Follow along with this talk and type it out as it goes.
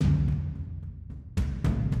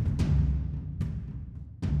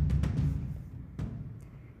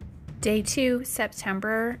Day 2,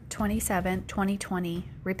 September 27, 2020.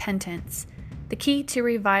 Repentance. The key to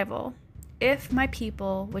revival. If my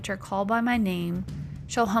people, which are called by my name,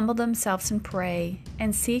 shall humble themselves and pray,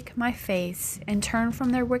 and seek my face, and turn from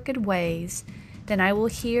their wicked ways, then I will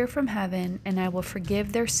hear from heaven, and I will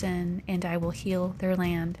forgive their sin, and I will heal their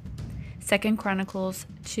land. 2 Chronicles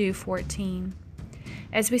 2:14.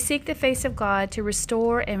 As we seek the face of God to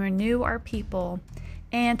restore and renew our people,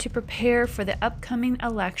 and to prepare for the upcoming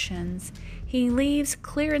elections, he leaves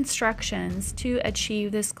clear instructions to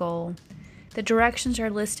achieve this goal. The directions are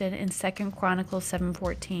listed in 2 Chronicles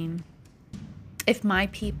 7:14. If my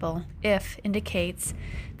people, if indicates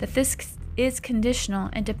that this is conditional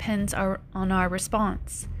and depends on our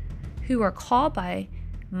response. Who are called by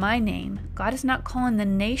my name, God is not calling the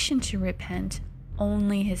nation to repent,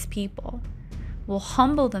 only his people. Will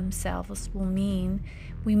humble themselves will mean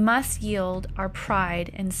we must yield our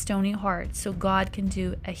pride and stony hearts so God can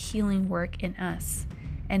do a healing work in us.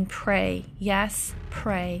 And pray, yes,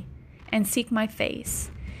 pray, and seek my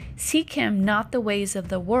face. Seek him, not the ways of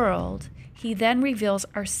the world. He then reveals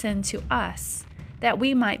our sin to us, that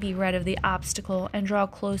we might be rid of the obstacle and draw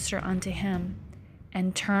closer unto him.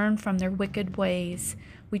 And turn from their wicked ways.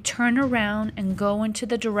 We turn around and go into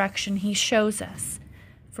the direction he shows us.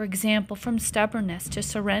 For example, from stubbornness to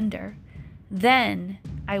surrender. Then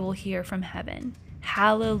I will hear from heaven.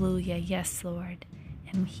 Hallelujah, yes, Lord.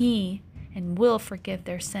 And will forgive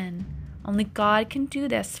their sin. Only God can do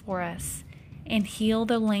this for us and heal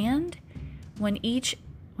the land. When each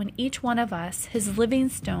one of us, his living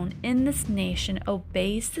stone in this nation,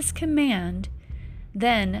 obeys this command,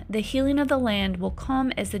 then the healing of the land will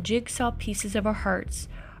come as the jigsaw pieces of our hearts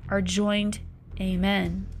are joined.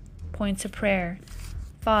 Amen. Points of prayer.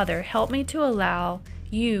 Father, help me to allow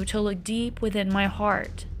you to look deep within my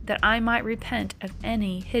heart, that I might repent of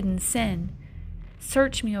any hidden sin.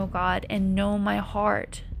 Search me, O God, and know my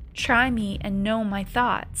heart. Try me and know my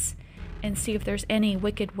thoughts, and see if there's any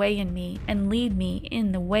wicked way in me, and lead me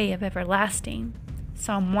in the way of everlasting.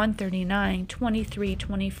 Psalm 139, 23,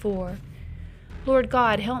 24. Lord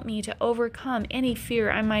God, help me to overcome any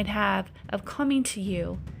fear I might have of coming to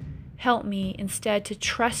you. Help me instead to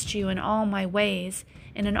trust you in all my ways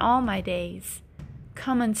and in all my days.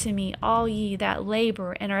 Come unto me, all ye that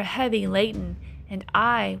labor and are heavy laden, and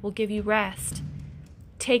I will give you rest.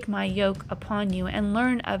 Take my yoke upon you and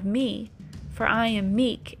learn of me, for I am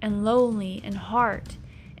meek and lowly in heart,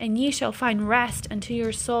 and ye shall find rest unto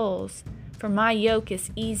your souls. For my yoke is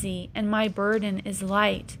easy and my burden is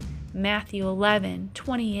light. Matthew 11,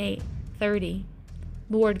 28, 30.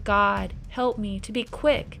 Lord God, help me to be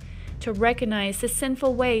quick to recognize the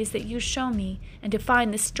sinful ways that you show me, and to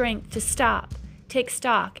find the strength to stop, take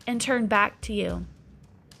stock, and turn back to you.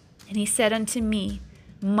 And he said unto me,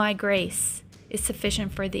 my grace is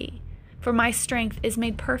sufficient for thee, for my strength is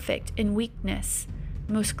made perfect in weakness.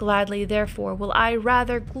 Most gladly, therefore, will I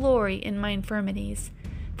rather glory in my infirmities,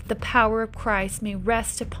 that the power of Christ may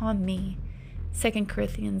rest upon me. 2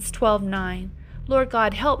 Corinthians 12:9. Lord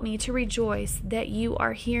God, help me to rejoice that you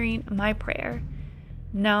are hearing my prayer.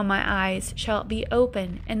 Now my eyes shall be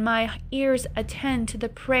open, and my ears attend to the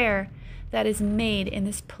prayer that is made in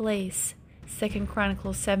this place. 2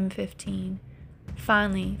 Chronicles 7:15.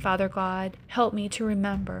 Finally, Father God, help me to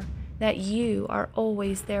remember that you are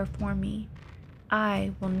always there for me.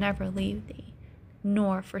 I will never leave thee,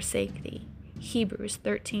 nor forsake thee. Hebrews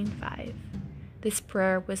 13:5. This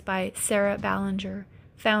prayer was by Sara Ballenger,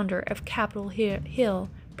 founder of Capitol Hill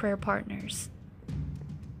Prayer Partners.